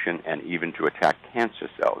infection and even to attack cancer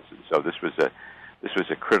cells. And so this was a this was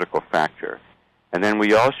a critical factor. And then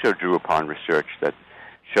we also drew upon research that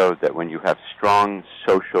showed that when you have strong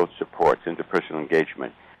social supports, interpersonal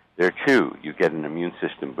engagement, there too you get an immune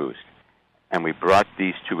system boost. And we brought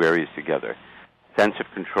these two areas together, sense of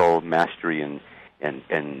control, mastery, and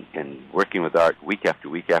working with art week after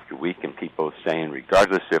week after week, and people saying,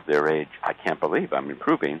 regardless of their age, I can't believe I'm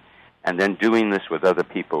improving, and then doing this with other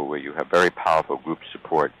people where you have very powerful group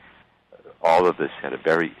support. All of this had a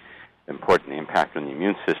very important impact on the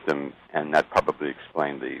immune system, and that probably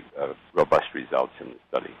explained the robust results in the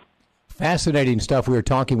study. Fascinating stuff. We were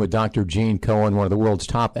talking with Dr. Gene Cohen, one of the world's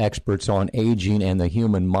top experts on aging and the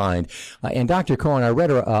human mind. And Dr. Cohen, I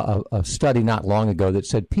read a study not long ago that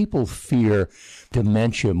said people fear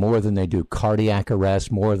dementia more than they do cardiac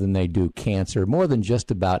arrest, more than they do cancer, more than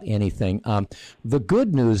just about anything. The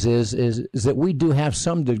good news is that we do have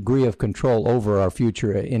some degree of control over our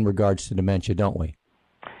future in regards to dementia, don't we?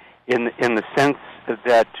 In the sense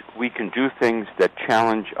that we can do things that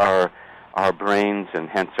challenge our brains and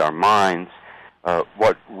hence our minds.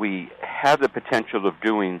 What we have the potential of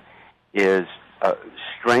doing is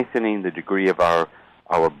strengthening the degree of our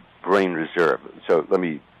brain reserve. So let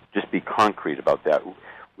me just be concrete about that.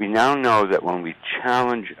 We now know that when we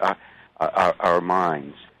challenge our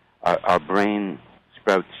minds, our brain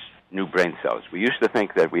sprouts new brain cells. We used to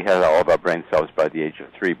think that we had all of our brain cells by the age of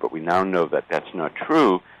 3, but we now know that that's not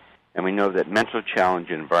true, and we know that mental challenge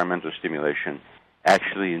and environmental stimulation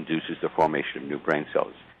actually induces the formation of new brain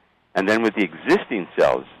cells. And then with the existing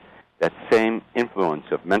cells, that same influence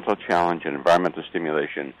of mental challenge and environmental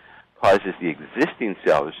stimulation causes the existing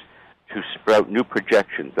cells to sprout new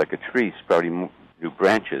projections, like a tree sprouting new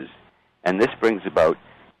branches. And this brings about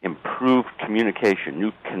improved communication,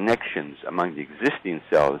 new connections among the existing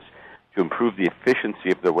cells to improve the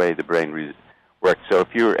efficiency of the way the brain works. So if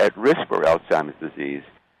you're at risk for Alzheimer's disease,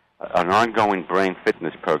 an ongoing brain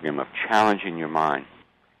fitness program of challenging your mind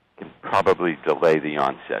can probably delay the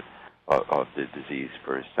onset of the disease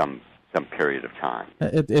for some period of time.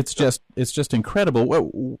 It's just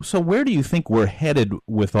incredible. So where do you think we're headed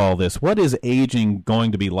with all this? What is aging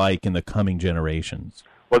going to be like in the coming generations?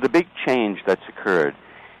 Well, the big change that's occurred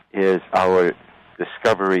is our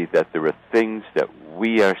discovery that there are things that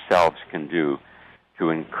we ourselves can do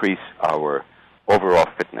to increase our overall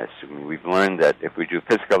fitness. I mean, we've learned that if we do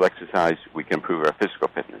physical exercise, we can improve our physical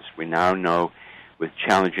fitness. We now know with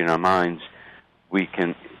challenging our minds, we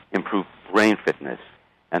can improve brain fitness.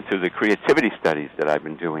 And through the creativity studies that I've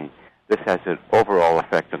been doing, this has an overall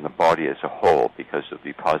effect on the body as a whole because of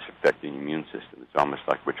the positive effect on the immune system. It's almost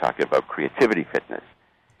like we're talking about creativity fitness.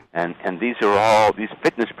 And these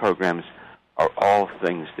fitness programs are all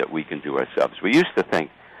things that we can do ourselves. We used to think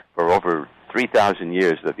for over 3,000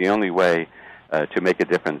 years that the only way to make a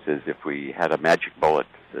difference is if we had a magic bullet,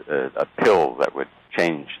 a pill that would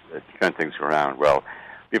turn things around. Well,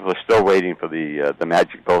 people are still waiting for the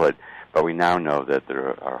magic bullet, but we now know that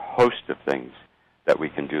there are a host of things that we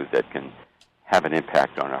can do that can have an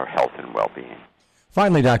impact on our health and well-being.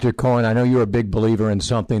 Finally, Dr. Cohen, I know you're a big believer in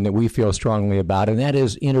something that we feel strongly about, and that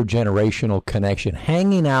is intergenerational connection.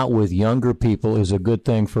 Hanging out with younger people is a good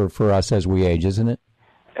thing for us as we age, isn't it?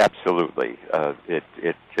 Absolutely.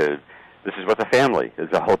 This is what the family is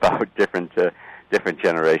all about, different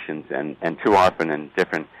generations, and too often in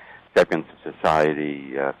different segments of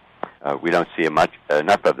society, we don't see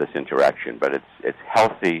enough of this interaction, but it's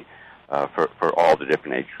healthy for all the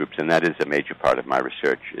different age groups, and that is a major part of my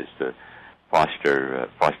research, is to foster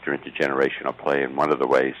intergenerational play, and one of the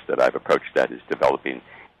ways that I've approached that is developing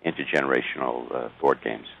intergenerational board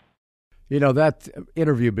games. You know, that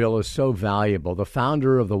interview, Bill, is so valuable. The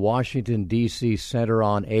founder of the Washington, D.C. Center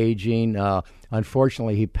on Aging,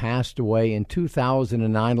 unfortunately, he passed away in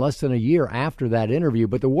 2009, less than a year after that interview.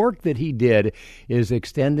 But the work that he did is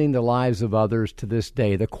extending the lives of others to this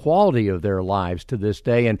day, the quality of their lives to this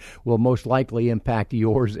day, and will most likely impact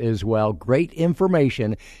yours as well. Great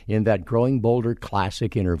information in that Growing Bolder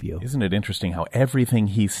Classic interview. Isn't it interesting how everything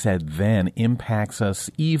he said then impacts us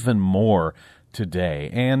even more today?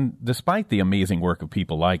 And despite the amazing work of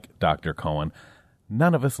people like Dr. Cohen,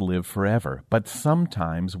 none of us live forever, but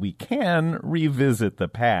sometimes we can revisit the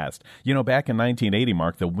past. You know, back in 1980,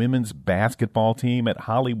 Mark, the women's basketball team at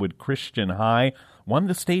Hollywood Christian High won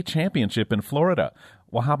the state championship in Florida.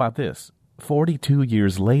 Well, how about this? 42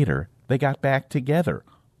 years later, they got back together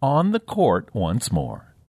on the court once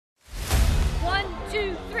more. 1,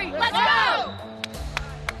 2, 3, let's go!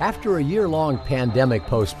 After a year-long pandemic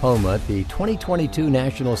postponement, the 2022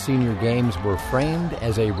 National Senior Games were framed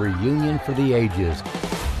as a reunion for the ages.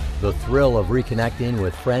 The thrill of reconnecting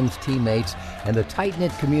with friends, teammates, and the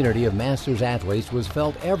tight-knit community of Masters athletes was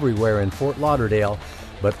felt everywhere in Fort Lauderdale,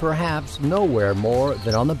 but perhaps nowhere more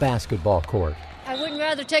than on the basketball court. I wouldn't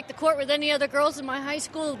rather take the court with any other girls in my high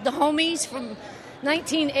school, the homies from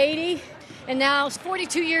 1980. And now,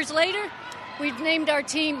 42 years later, we've named our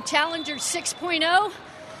team Challengers 6.0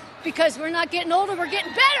 because we're not getting older, we're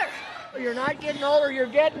getting better. You're not getting older, you're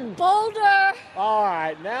getting Bolder. All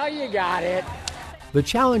right, now you got it. The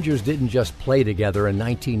Challengers didn't just play together in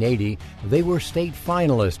 1980. They were state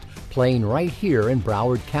finalists, playing right here in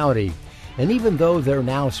Broward County. And even though they're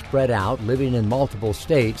now spread out, living in multiple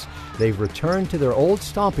states, they've returned to their old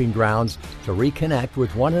stomping grounds to reconnect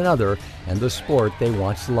with one another and the sport they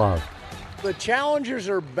once loved. The Challengers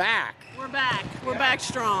are back. We're back. We're back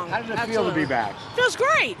strong. How does it feel to be back? Feels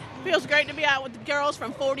great. Feels great to be out with the girls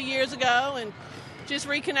from 40 years ago and just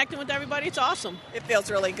reconnecting with everybody. It's awesome. It feels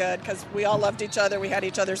really good because we all loved each other. We had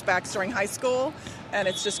each other's backs during high school, and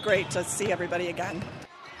it's just great to see everybody again.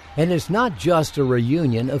 And it's not just a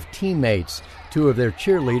reunion of teammates. Two of their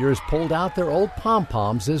cheerleaders pulled out their old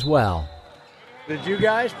pom-poms as well. Did you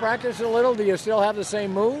guys practice a little? Do you still have the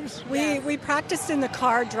same moves? We practiced in the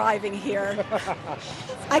car driving here.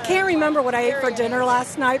 I can't remember what I ate for dinner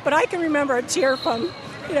last night, but I can remember a cheer from,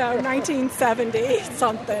 1970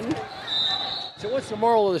 something. So what's the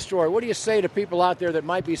moral of the story? What do you say to people out there that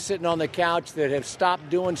might be sitting on the couch that have stopped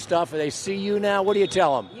doing stuff and they see you now? What do you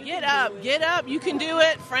tell them? Get up. You can do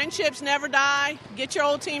it. Friendships never die. Get your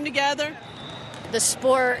old team together. The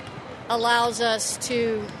sport allows us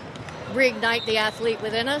to reignite the athlete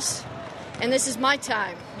within us. And this is my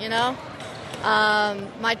time,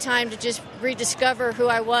 my time to just rediscover who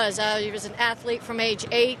I was. I was an athlete from age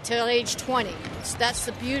 8 till age 20. So that's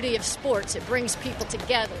the beauty of sports. It brings people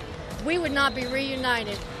together. We would not be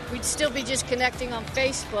reunited. We'd still be just connecting on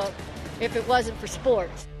Facebook if it wasn't for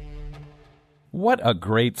sports. What a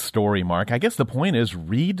great story, Mark. I guess the point is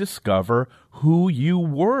rediscover who you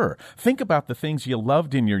were. Think about the things you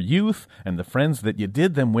loved in your youth and the friends that you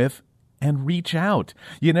did them with, and reach out.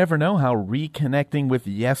 You never know how reconnecting with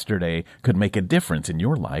yesterday could make a difference in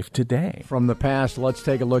your life today. From the past, let's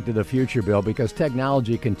take a look to the future, Bill, because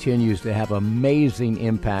technology continues to have amazing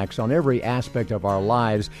impacts on every aspect of our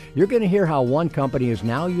lives. You're going to hear how one company is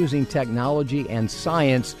now using technology and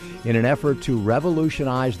science in an effort to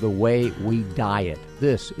revolutionize the way we diet.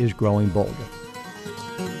 This is Growing Bolder.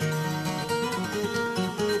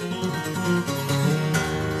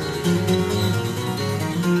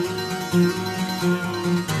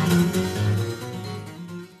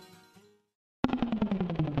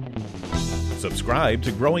 Subscribe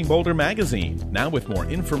to Growing Bolder magazine, now with more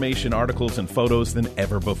information, articles, and photos than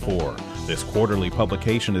ever before. This quarterly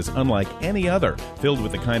publication is unlike any other, filled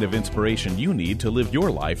with the kind of inspiration you need to live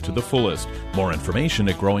your life to the fullest. More information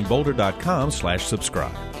at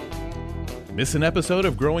growingbolder.com/subscribe. Miss an episode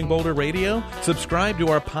of Growing Bolder Radio? Subscribe to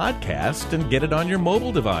our podcast and get it on your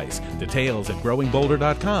mobile device. Details at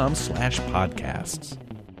growingbolder.com/podcasts.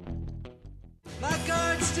 My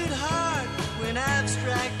guard stood hard when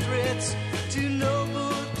abstract threats too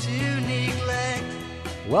noble to neglect.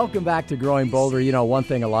 Welcome back to Growing Bolder. One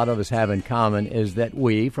thing a lot of us have in common is that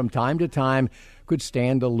we, from time to time, could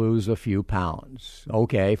stand to lose a few pounds.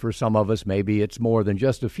 Okay, for some of us, maybe it's more than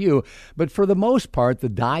just a few, but for the most part, the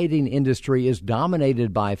dieting industry is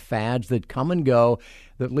dominated by fads that come and go,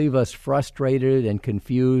 that leave us frustrated and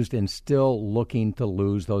confused and still looking to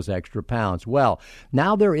lose those extra pounds. Well,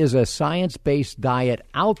 now there is a science-based diet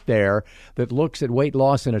out there that looks at weight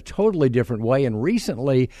loss in a totally different way, and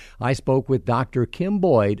recently I spoke with Dr. Kim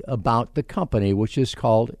Boyd about the company, which is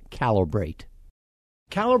called Calibrate.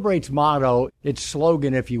 Calibrate's motto, its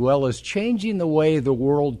slogan, if you will, is changing the way the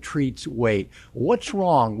world treats weight. What's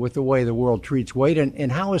wrong with the way the world treats weight,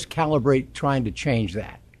 and how is Calibrate trying to change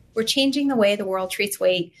that? We're changing the way the world treats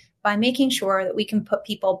weight by making sure that we can put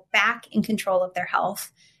people back in control of their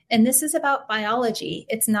health. And this is about biology.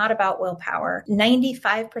 It's not about willpower.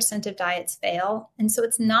 95% of diets fail. And so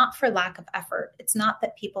it's not for lack of effort. It's not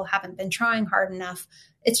that people haven't been trying hard enough.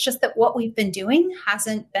 It's just that what we've been doing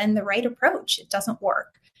hasn't been the right approach. It doesn't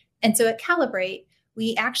work. And so at Calibrate,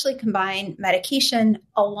 we actually combine medication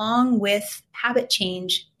along with habit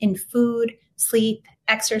change in food, sleep,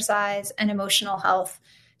 exercise, and emotional health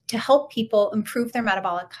to help people improve their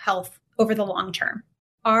metabolic health over the long term.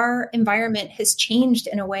 Our environment has changed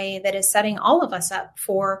in a way that is setting all of us up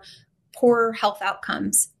for poor health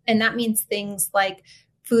outcomes. And that means things like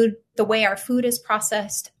food, the way our food is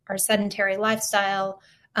processed, our sedentary lifestyle,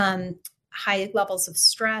 high levels of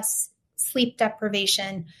stress, sleep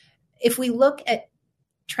deprivation. If we look at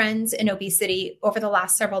trends in obesity over the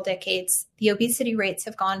last several decades, the obesity rates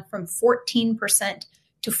have gone from 14%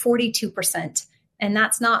 to 42%. And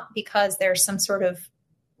that's not because there's some sort of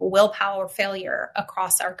willpower failure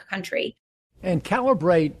across our country. And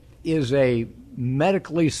Calibrate is a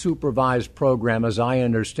medically supervised program, as I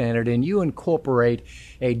understand it, and you incorporate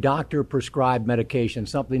a doctor-prescribed medication,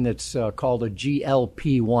 something that's called a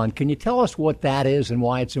GLP-1. Can you tell us what that is and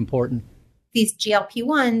why it's important? These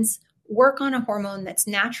GLP-1s work on a hormone that's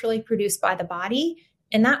naturally produced by the body,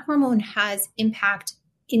 and that hormone has impact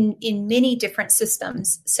in many different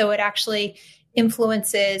systems. So it actually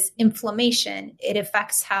influences inflammation. It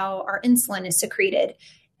affects how our insulin is secreted.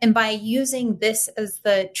 And by using this as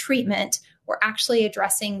the treatment, we're actually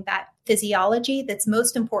addressing that physiology that's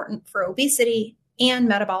most important for obesity and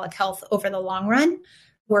metabolic health over the long run.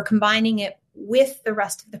 We're combining it with the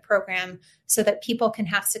rest of the program so that people can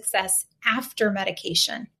have success after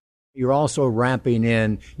medication. You're also ramping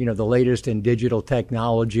in, the latest in digital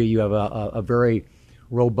technology. You have a very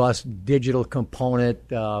robust digital component.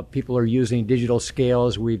 People are using digital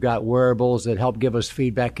scales. We've got wearables that help give us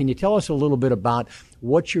feedback. Can you tell us a little bit about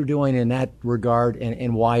what you're doing in that regard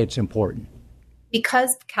and why it's important?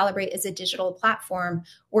 Because Calibrate is a digital platform,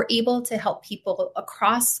 we're able to help people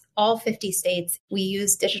across all 50 states. We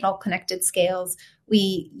use digital connected scales.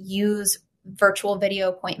 We use virtual video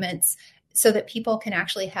appointments so that people can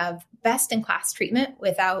actually have best-in-class treatment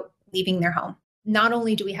without leaving their home. Not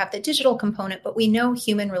only do we have the digital component, but we know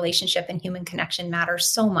human relationship and human connection matters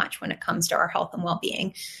so much when it comes to our health and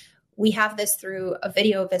well-being. We have this through a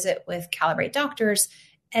video visit with Calibrate doctors.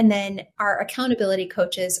 And then our accountability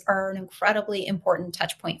coaches are an incredibly important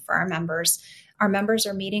touch point for our members. Our members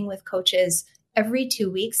are meeting with coaches every 2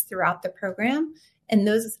 weeks throughout the program. And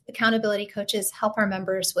those accountability coaches help our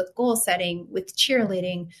members with goal setting, with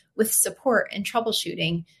cheerleading, with support and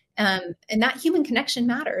troubleshooting. And that human connection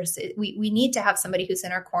matters. We need to have somebody who's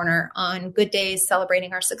in our corner on good days,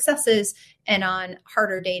 celebrating our successes, and on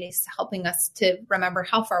harder days, helping us to remember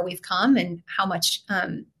how far we've come and how much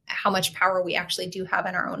power we actually do have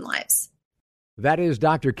in our own lives. That is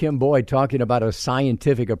Dr. Kim Boyd talking about a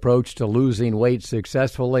scientific approach to losing weight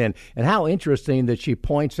successfully, and how interesting that she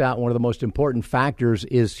points out one of the most important factors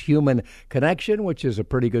is human connection, which is a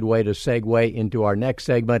pretty good way to segue into our next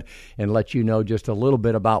segment and let you know just a little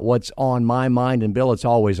bit about what's on my mind. And Bill, it's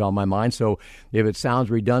always on my mind, so if it sounds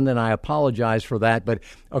redundant, I apologize for that. But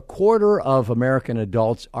a quarter of American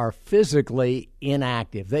adults are physically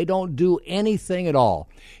inactive. They don't do anything at all.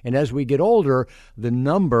 And as we get older,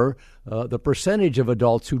 the percentage of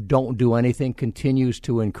adults who don't do anything continues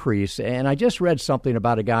to increase. And I just read something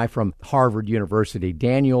about a guy from Harvard University.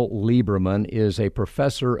 Daniel Lieberman is a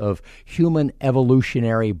professor of human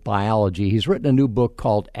evolutionary biology. He's written a new book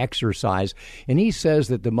called Exercise, and he says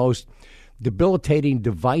that the most debilitating,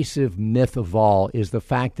 divisive myth of all is the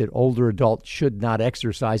fact that older adults should not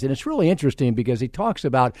exercise. And it's really interesting because he talks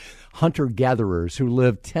about hunter-gatherers who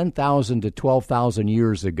lived 10,000 to 12,000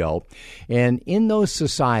 years ago. And in those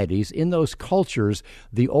societies, in those cultures,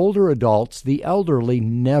 the older adults, the elderly,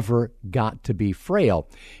 never got to be frail.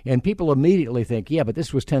 And people immediately think, yeah, but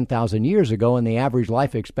this was 10,000 years ago and the average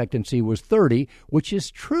life expectancy was 30, which is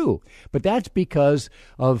true. But that's because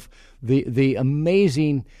of the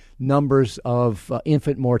amazing numbers of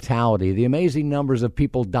infant mortality, the amazing numbers of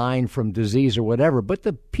people dying from disease or whatever. But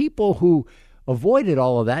the people who avoided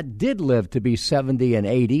all of that did live to be 70 and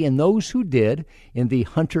 80, and those who did in the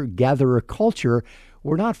hunter-gatherer culture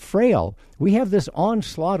were not frail. We have this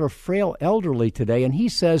onslaught of frail elderly today, and he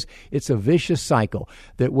says it's a vicious cycle,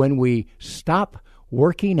 that when we stop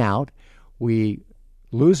working out, we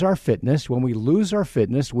lose our fitness. When we lose our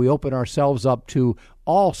fitness, we open ourselves up to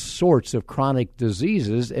all sorts of chronic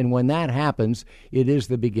diseases. And when that happens, it is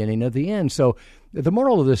the beginning of the end. So the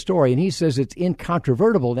moral of the story, and he says it's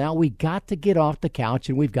incontrovertible now, we got to get off the couch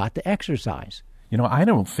and we've got to exercise. I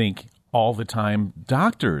don't think all the time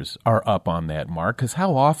doctors are up on that, Mark, because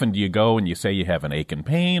how often do you go and you say you have an ache and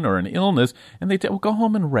pain or an illness, and they tell, well, go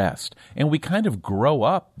home and rest. And we kind of grow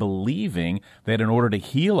up believing that in order to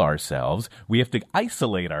heal ourselves, we have to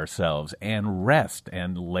isolate ourselves and rest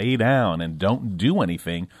and lay down and don't do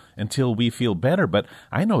anything until we feel better. But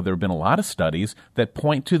I know there have been a lot of studies that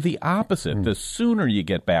point to the opposite. The sooner you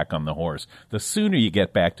get back on the horse, the sooner you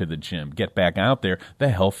get back to the gym, get back out there, the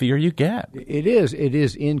healthier you get. It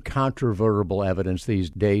is incontrovertible evidence these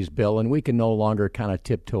days, Bill, and we can no longer kind of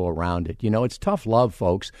tiptoe around it. It's tough love,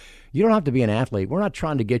 folks. You don't have to be an athlete. We're not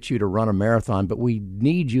trying to get you to run a marathon, but we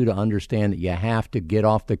need you to understand that you have to get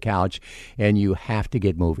off the couch and you have to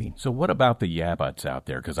get moving. So what about the yeah-buts out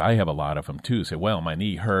there? Because I have a lot of them, too. Say, well, my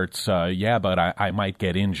knee hurts. But I might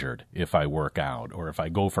get injured if I work out. Or if I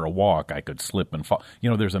go for a walk, I could slip and fall.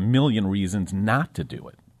 There's a million reasons not to do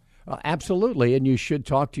it. Absolutely, and you should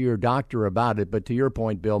talk to your doctor about it. But to your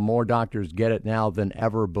point, Bill, more doctors get it now than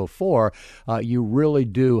ever before. You really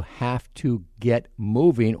do have to get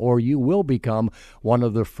moving, or you will become one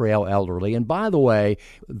of the frail elderly. And by the way,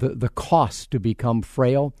 the cost to become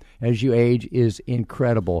frail as you age is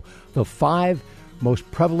incredible. The 5 most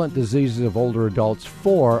prevalent diseases of older adults,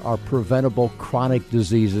 4 are preventable chronic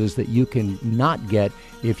diseases that you can not get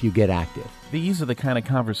if you get active. These are the kind of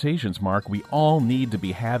conversations, Mark, we all need to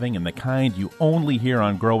be having, and the kind you only hear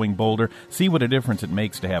on Growing Bolder. See what a difference it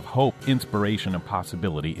makes to have hope, inspiration, and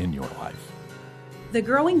possibility in your life. The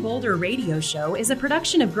Growing Bolder radio show is a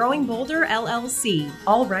production of Growing Bolder, LLC,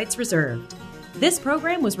 all rights reserved. This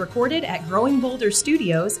program was recorded at Growing Bolder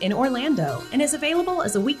Studios in Orlando and is available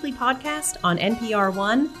as a weekly podcast on NPR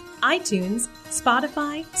One, iTunes,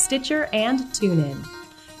 Spotify, Stitcher, and TuneIn.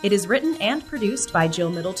 It is written and produced by Jill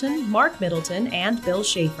Middleton, Mark Middleton, and Bill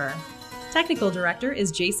Schaefer. Technical director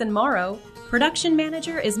is Jason Morrow. Production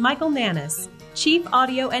manager is Michael Nannis. Chief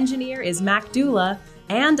audio engineer is Mac Dula.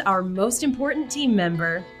 And our most important team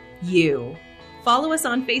member, you. Follow us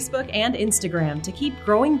on Facebook and Instagram to keep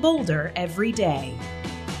growing bolder every day.